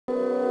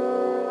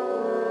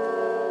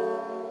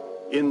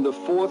In the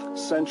 4th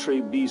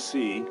century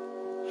BC,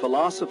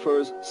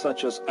 philosophers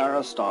such as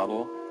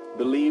Aristotle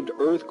believed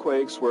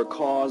earthquakes were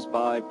caused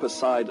by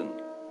Poseidon,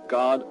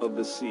 god of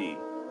the sea,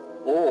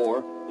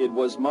 or it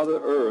was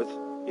Mother Earth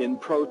in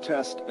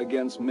protest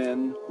against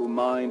men who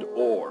mined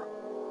ore.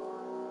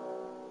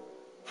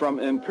 From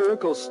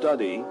empirical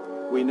study,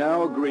 we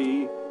now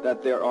agree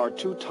that there are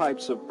two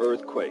types of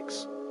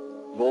earthquakes,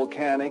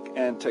 volcanic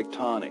and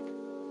tectonic.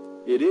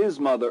 It is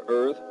Mother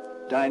Earth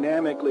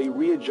dynamically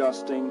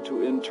readjusting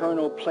to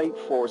internal plate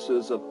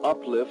forces of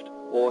uplift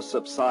or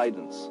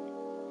subsidence,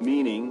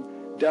 meaning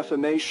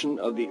deformation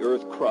of the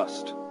earth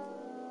crust.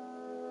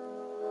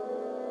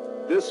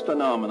 This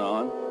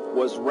phenomenon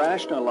was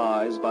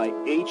rationalized by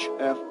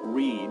H.F.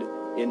 Reed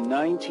in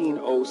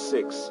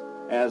 1906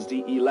 as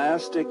the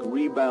elastic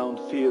rebound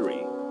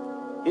theory.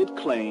 It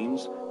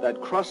claims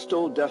that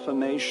crustal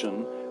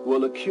deformation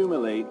will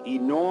accumulate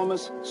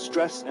enormous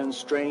stress and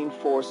strain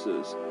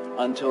forces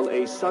until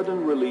a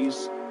sudden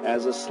release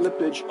as a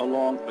slippage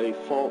along a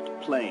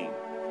fault plane.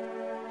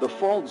 The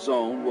fault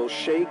zone will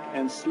shake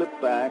and slip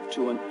back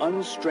to an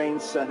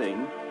unstrained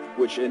setting,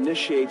 which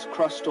initiates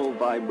crustal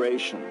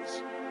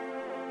vibrations.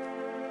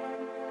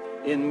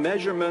 In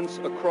measurements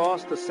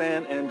across the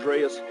San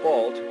Andreas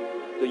Fault,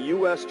 the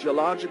U.S.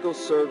 Geological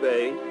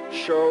Survey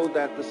showed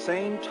that the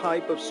same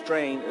type of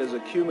strain is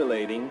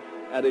accumulating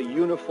at a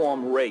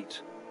uniform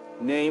rate.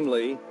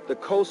 Namely, the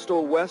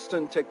coastal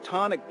western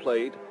tectonic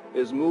plate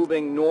is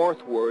moving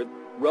northward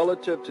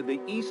relative to the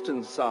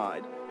eastern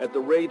side at the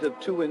rate of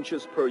 2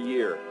 inches per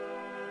year.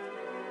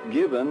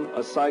 Given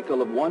a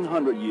cycle of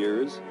 100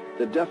 years,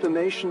 the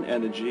deformation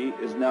energy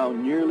is now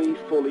nearly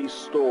fully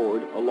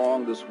stored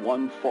along this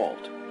one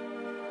fault.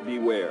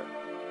 Beware.